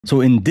So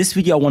in this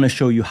video, I want to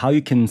show you how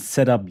you can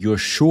set up your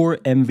Shure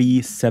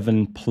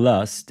MV7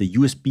 Plus, the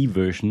USB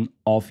version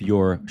of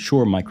your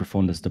Shure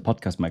microphone, that's the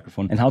podcast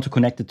microphone, and how to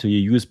connect it to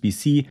your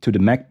USB-C, to the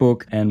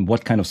MacBook, and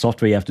what kind of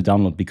software you have to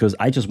download, because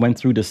I just went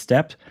through this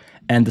step,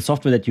 and the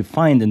software that you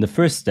find in the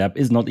first step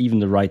is not even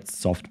the right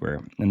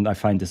software. And I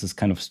find this is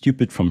kind of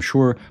stupid from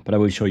Shure, but I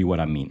will show you what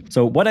I mean.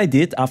 So what I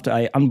did after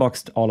I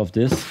unboxed all of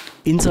this,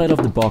 inside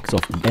of the box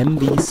of the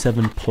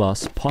MV7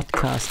 Plus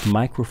podcast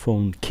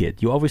microphone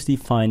kit, you obviously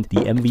find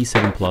the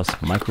MV7 Plus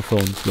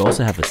microphone. You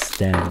also have a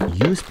stand,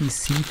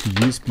 USB-C to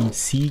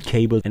USB-C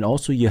cable, and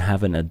also you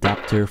have an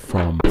adapter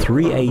from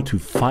 3A to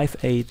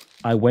 5A.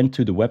 I went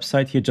to the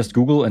website here, just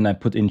Google, and I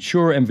put in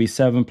Shure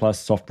MV7 Plus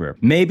software.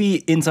 Maybe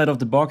inside of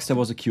the box there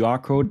was a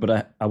QR code,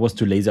 but I was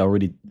too lazy. I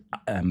already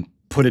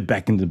put it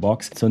back in the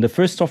box. So the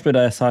first software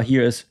that I saw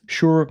here is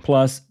Shure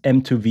Plus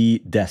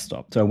M2V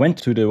Desktop. So I went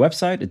to the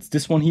website. It's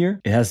this one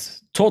here. It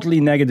has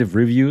totally negative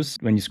reviews.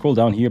 When you scroll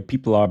down here,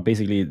 people are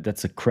basically,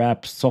 that's a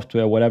crap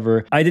software,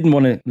 whatever. I didn't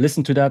want to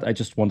listen to that. I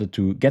just wanted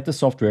to get the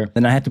software.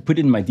 Then I had to put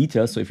in my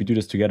details. So if you do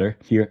this together,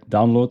 here,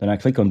 download, then I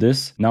click on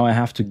this. Now I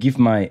have to give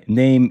my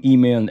name,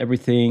 email, and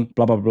everything,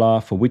 blah, blah, blah,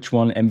 for which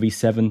one,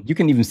 MV7. You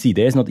can even see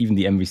there's not even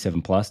the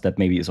MV7 Plus. That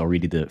maybe is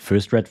already the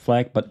first red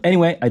flag. But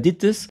anyway, I did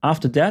this.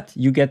 After that,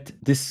 you get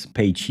this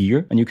page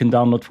here, and you can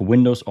download for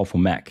Windows or for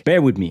Mac.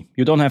 Bear with me.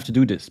 You don't have to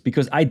do this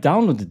because I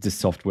downloaded this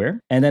software.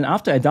 And then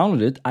after I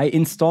downloaded it, I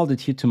installed it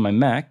here to my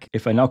Mac.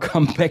 If I now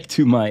come back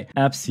to my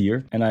apps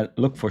here and I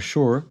look for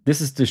Shure, this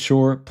is the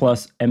Shure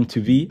Plus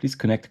M2V. Please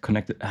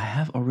connect it. I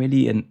have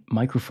already a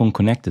microphone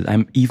connected.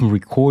 I'm even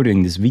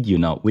recording this video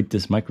now with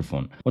this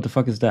microphone. What the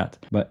fuck is that?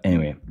 But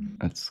anyway,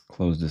 let's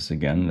close this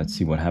again. Let's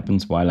see what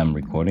happens while I'm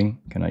recording.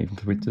 Can I even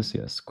quit this?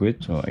 Yes,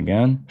 quit. So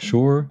again,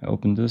 Shure, I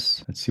open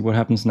this. Let's see what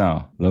happens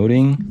now. Loading.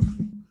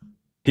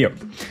 Here,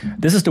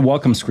 this is the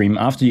welcome screen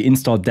after you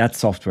install that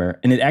software,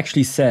 and it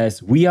actually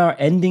says, we are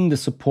ending the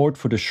support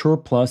for the Shure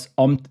Plus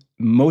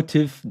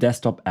MOTIV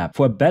desktop app.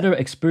 For a better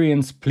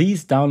experience,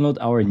 please download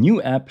our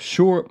new app,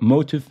 Shure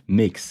MOTIV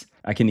Mix.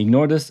 I can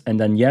ignore this, and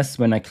then yes,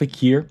 when I click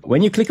here,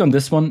 when you click on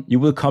this one, you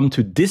will come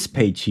to this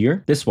page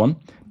here, this one,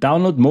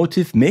 download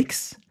MOTIV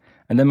Mix.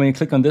 And then when you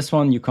click on this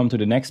one, you come to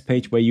the next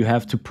page where you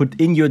have to put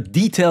in your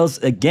details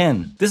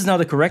again. This is now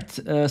the correct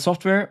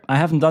software. I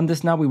haven't done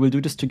this now. We will do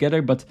this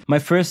together. But my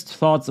first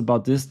thoughts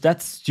about this,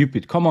 that's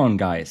stupid. Come on,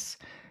 guys.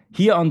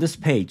 Here on this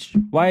page,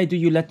 why do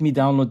you let me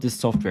download this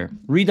software?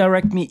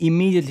 Redirect me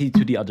immediately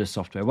to the other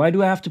software. Why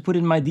do I have to put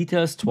in my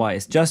details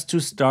twice just to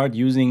start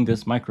using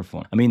this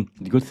microphone? I mean,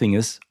 the good thing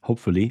is,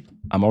 hopefully,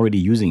 I'm already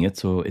using it.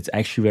 So it's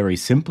actually very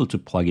simple to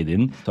plug it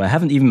in. So I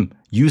haven't even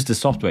used the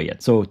software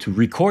yet. So to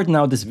record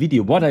now this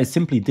video, what I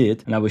simply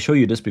did, and I will show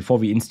you this before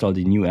we install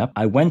the new app,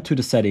 I went to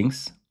the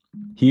settings,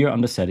 here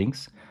on the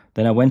settings,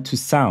 then I went to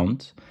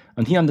sound,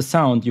 and here on the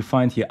sound, you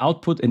find here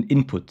output and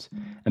input.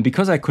 And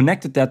because I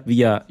connected that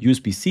via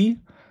USB-C,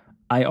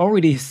 I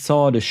already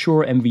saw the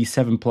Shure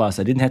MV7 Plus.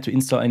 I didn't have to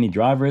install any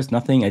drivers,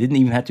 nothing. I didn't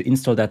even have to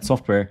install that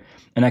software.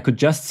 And I could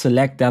just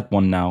select that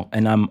one now.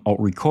 And I'm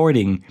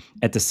recording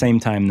at the same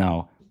time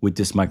now with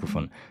this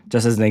microphone.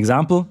 Just as an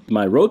example,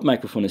 my Rode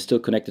microphone is still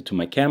connected to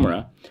my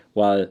camera,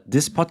 while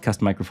this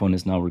podcast microphone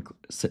is now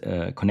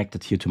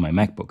connected here to my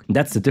MacBook. And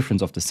that's the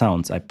difference of the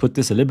sounds. I put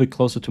this a little bit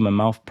closer to my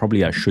mouth.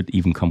 Probably I should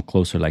even come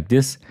closer like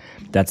this.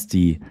 That's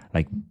the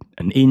like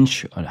an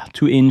inch or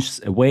 2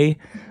 inches away.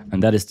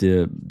 And that is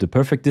the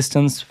perfect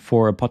distance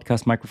for a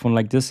podcast microphone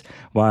like this.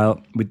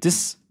 While with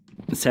this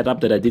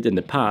setup that I did in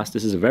the past,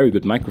 this is a very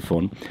good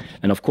microphone.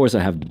 And of course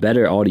I have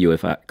better audio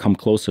if I come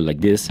closer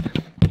like this.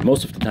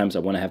 Most of the times I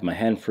want to have my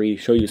hand free,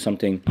 show you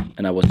something,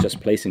 and I was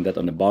just placing that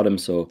on the bottom,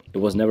 so it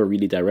was never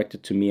really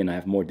directed to me, and I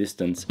have more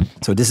distance.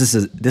 So this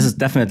is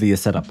definitely a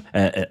setup,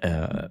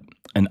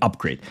 an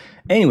upgrade.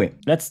 Anyway,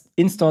 let's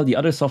install the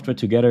other software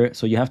together.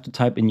 So you have to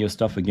type in your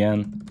stuff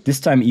again. This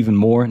time even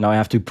more. Now I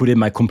have to put in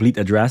my complete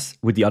address.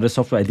 With the other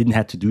software, I didn't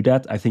have to do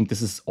that. I think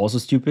this is also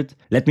stupid.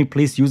 Let me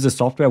please use the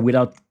software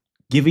without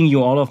giving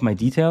you all of my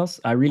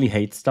details. I really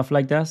hate stuff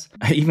like this.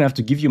 I even have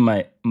to give you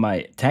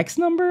my tax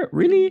number?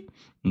 Really?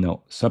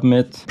 No.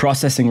 Submit.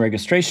 Processing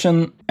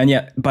registration. And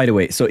yeah, by the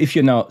way, so if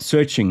you're now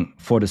searching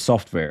for the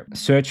software,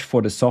 search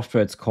for the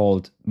software. It's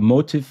called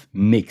MOTIV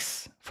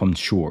Mix from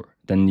Shure.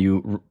 Then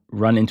you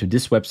run into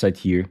this website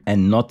here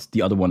and not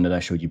the other one that I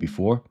showed you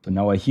before. So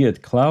now I hear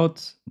it cloud,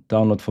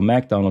 download for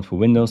Mac, download for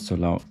Windows. So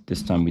now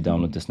this time we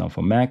download this now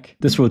for Mac.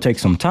 This will take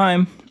some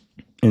time.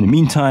 In the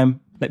meantime,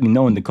 let me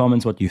know in the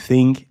comments what you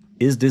think.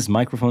 Is this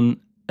microphone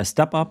a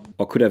step up,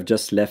 or could I have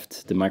just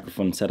left the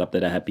microphone setup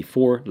that I had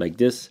before like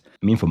this?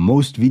 I mean, for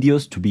most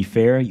videos, to be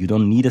fair, you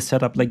don't need a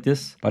setup like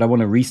this, but I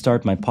want to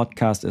restart my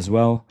podcast as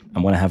well. I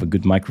want to have a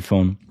good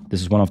microphone.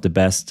 This is one of the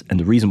best. And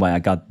the reason why I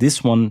got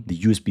this one, the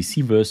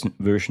USB-C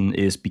version,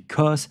 is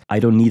because I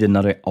don't need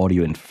another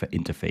audio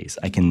interface.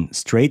 I can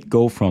straight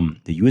go from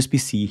the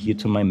USB-C here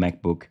to my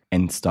MacBook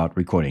and start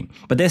recording.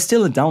 But there's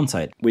still a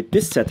downside. With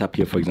this setup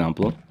here, for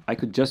example, I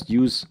could just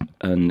use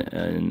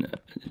an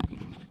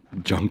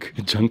junk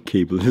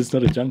cable. It's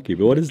not a junk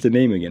cable. What is the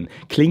name again?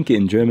 Klinke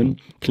in German.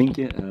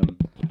 Klinke.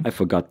 I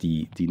forgot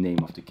the name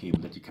of the cable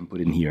that you can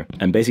put in here.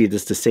 And basically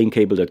this is the same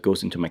cable that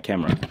goes into my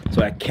camera.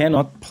 So I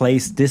cannot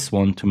place this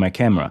one to my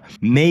camera.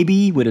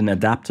 Maybe with an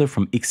adapter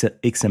from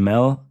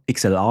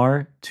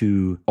XLR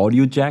to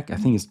audio jack. I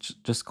think it's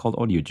just called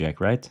audio jack,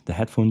 right? The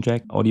headphone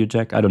jack, audio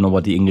jack. I don't know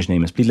what the English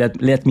name is. Please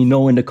let me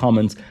know in the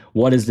comments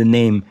what is the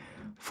name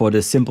for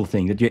the simple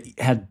thing that you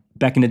had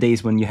back in the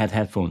days when you had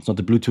headphones, not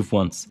the Bluetooth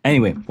ones.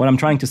 Anyway, what I'm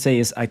trying to say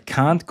is I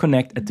can't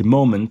connect at the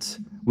moment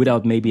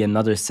without maybe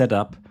another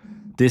setup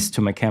this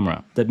to my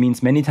camera. That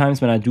means many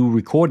times when I do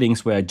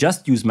recordings where I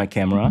just use my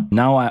camera,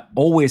 now I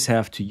always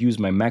have to use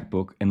my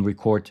MacBook and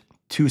record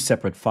two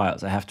separate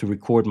files. I have to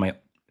record my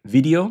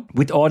video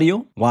with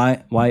audio.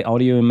 Why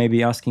audio, you may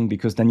be asking?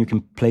 Because then you can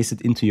place it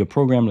into your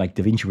program like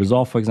DaVinci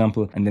Resolve, for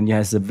example. And then you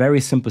have a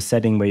very simple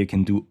setting where you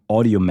can do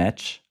audio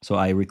match. So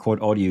I record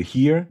audio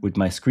here with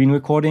my screen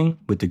recording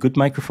with the good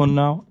microphone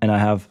now. And I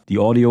have the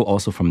audio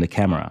also from the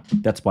camera.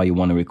 That's why you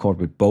want to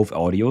record with both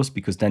audios,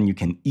 because then you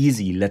can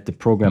easily let the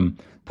program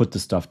put the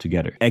stuff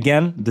together.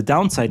 Again, the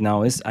downside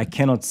now is I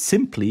cannot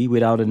simply,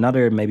 without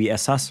another maybe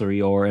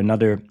accessory or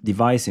another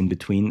device in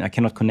between, I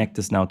cannot connect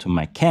this now to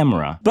my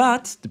camera.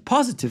 But the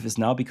positive is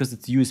now, because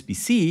it's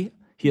USB-C,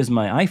 here's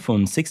my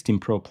iPhone 16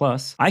 Pro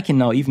Plus, I can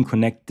now even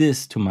connect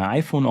this to my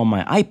iPhone or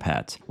my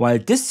iPad. While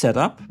this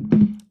setup,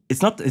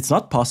 it's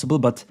not possible,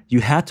 but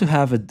you had to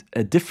have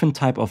a different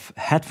type of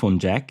headphone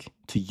jack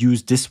to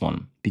use this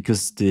one,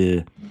 because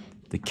the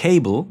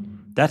cable,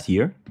 that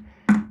here,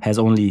 has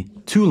only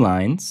 2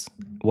 lines,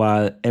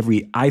 while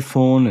every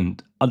iPhone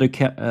and other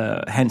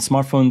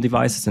smartphone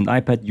devices and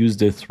iPad use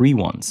the 3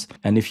 ones.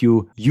 And if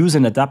you use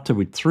an adapter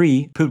with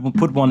 3,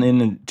 put one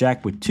in a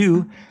jack with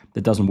 2,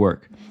 that doesn't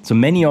work. So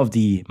many of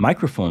the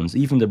microphones,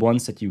 even the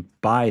ones that you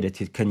buy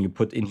that you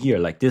put in here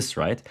like this,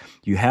 right?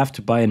 You have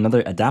to buy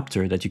another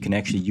adapter that you can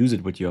actually use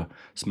it with your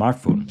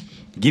smartphone.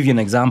 To give you an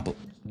example,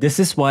 this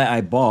is why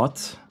I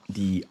bought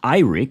the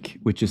iRig,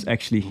 which is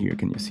actually here.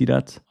 Can you see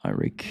that?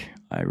 iRig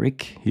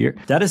here.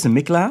 That is a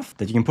mic lav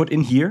that you can put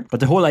in here. But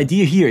the whole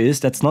idea here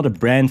is that's not a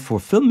brand for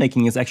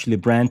filmmaking. It's actually a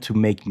brand to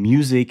make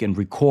music and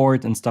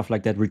record and stuff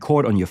like that.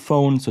 Record on your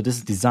phone. So this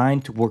is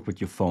designed to work with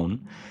your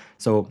phone.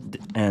 So,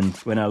 and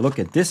when I look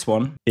at this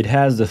one, it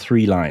has the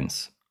 3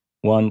 lines.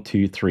 1,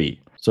 2, 3.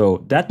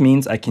 So that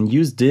means I can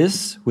use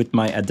this with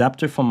my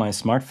adapter from my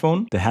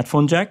smartphone, the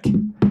headphone jack,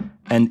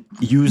 and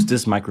use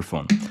this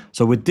microphone.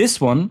 So with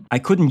this one, I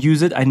couldn't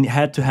use it. I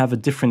had to have a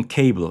different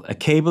cable, a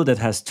cable that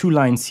has 2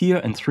 lines here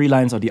and 3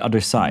 lines on the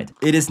other side.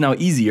 It is now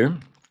easier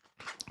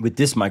with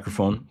this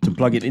microphone to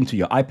plug it into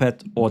your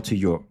iPad or to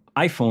your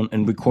iPhone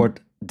and record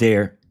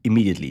there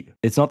immediately.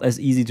 It's not as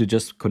easy to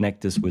just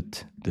connect this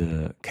with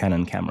the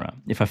Canon camera.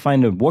 If I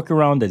find a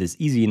workaround that is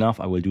easy enough,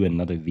 I will do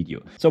another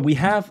video. So we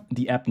have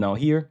the app now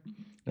here.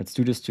 Let's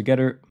do this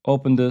together.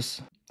 Open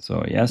this.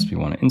 So yes, we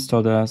want to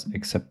install that,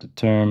 accept the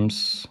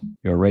terms.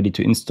 You're ready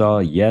to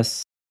install,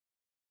 yes.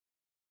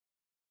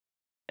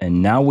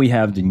 And now we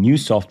have the new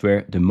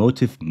software, the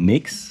Motiv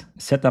Mix,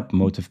 setup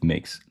Motiv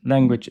Mix.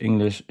 Language,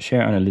 English,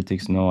 share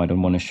analytics, no, I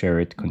don't want to share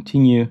it,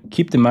 continue.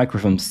 Keep the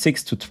microphone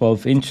 6 to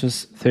 12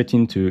 inches,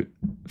 15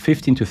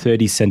 to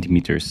 30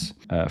 centimeters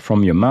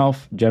from your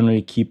mouth.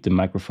 Generally keep the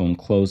microphone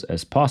close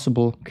as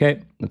possible.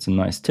 Okay, that's a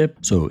nice tip.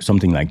 So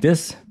something like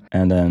this.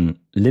 And then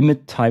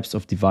limit types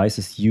of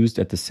devices used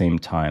at the same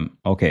time.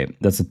 Okay,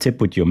 that's a tip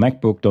with your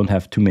MacBook. Don't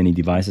have too many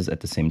devices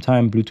at the same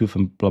time. Bluetooth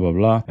and blah, blah,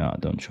 blah. Yeah,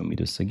 don't show me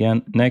this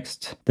again.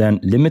 Next. Then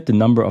limit the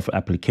number of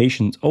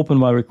applications open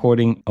while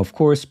recording. Of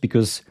course,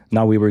 because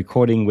now we're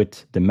recording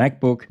with the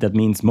MacBook. That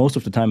means most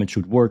of the time it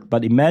should work.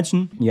 But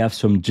imagine you have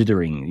some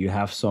jittering. You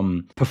have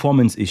some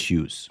performance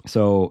issues.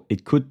 So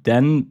it could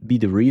then be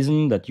the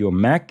reason that your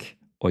Mac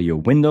or your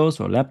Windows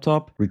or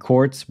laptop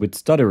records with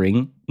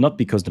stuttering, not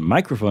because the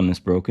microphone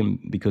is broken,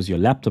 because your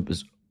laptop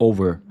is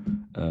over,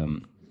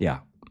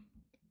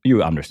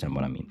 you understand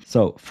what I mean.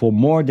 So for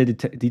more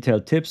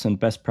detailed tips and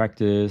best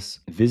practice,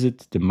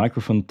 visit the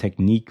microphone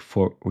technique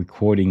for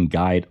recording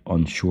guide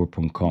on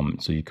shure.com.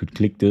 So you could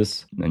click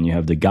this, and you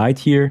have the guide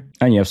here,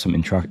 and you have some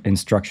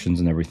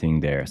instructions and everything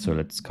there. So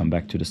let's come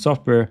back to the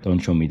software. Don't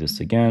show me this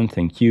again,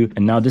 thank you.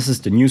 And now this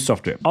is the new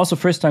software. Also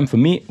first time for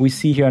me, we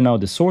see here now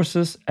the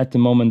sources. At the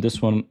moment,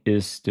 this one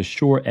is the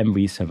Shure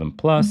MV7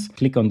 Plus.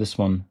 Click on this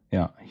one,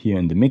 here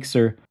in the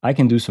mixer. I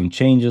can do some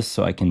changes,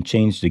 so I can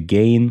change the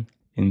gain,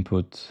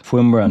 input,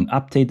 firmware and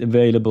update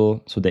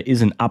available. So there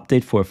is an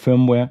update for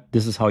firmware.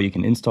 This is how you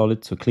can install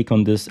it. So click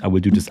on this. I will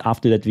do this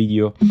after that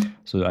video.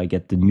 So I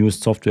get the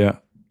newest software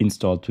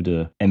installed to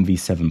the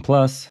MV7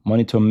 Plus.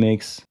 Monitor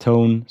mix,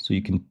 tone. So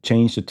you can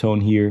change the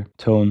tone here.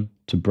 Tone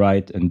to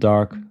bright and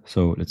dark.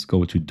 So let's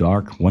go to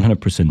dark,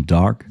 100%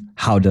 dark.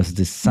 How does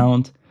this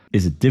sound?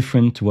 Is it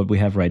different to what we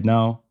have right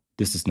now?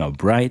 This is now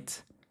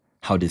bright.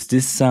 How does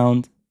this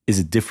sound? Is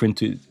it different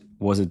to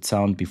was it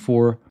sound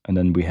before? And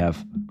then we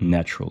have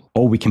natural.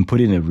 Oh, we can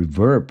put in a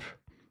reverb.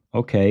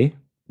 Okay,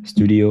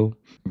 studio,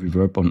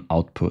 reverb on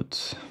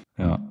output.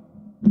 Yeah.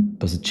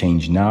 Does it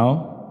change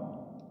now?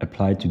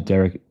 Apply to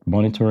direct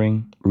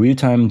monitoring.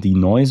 Real-time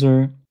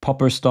denoiser,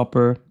 popper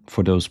stopper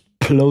for those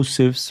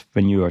plosives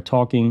when you are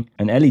talking,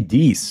 and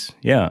LEDs.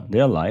 Yeah,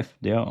 they're live,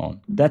 they are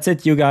on. That's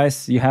it, you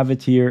guys. You have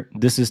it here.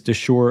 This is the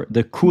Shure.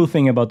 The cool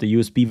thing about the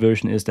USB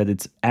version is that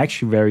it's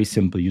actually very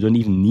simple. You don't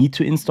even need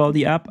to install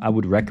the app. I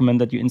would recommend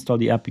that you install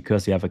the app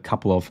because you have a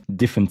couple of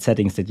different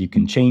settings that you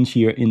can change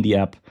here in the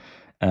app.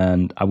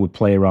 And I would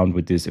play around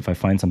with this. If I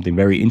find something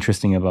very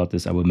interesting about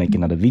this, I will make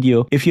another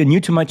video. If you're new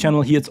to my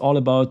channel, here it's all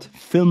about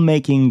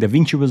filmmaking,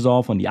 DaVinci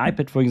Resolve on the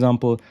iPad, for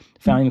example,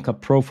 Final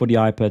Cut Pro for the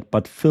iPad,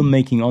 but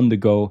filmmaking on the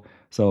go.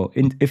 So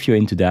if you're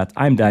into that,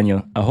 I'm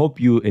Daniel. I hope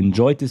you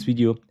enjoyed this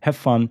video. Have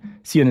fun.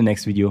 See you in the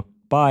next video.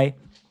 Bye.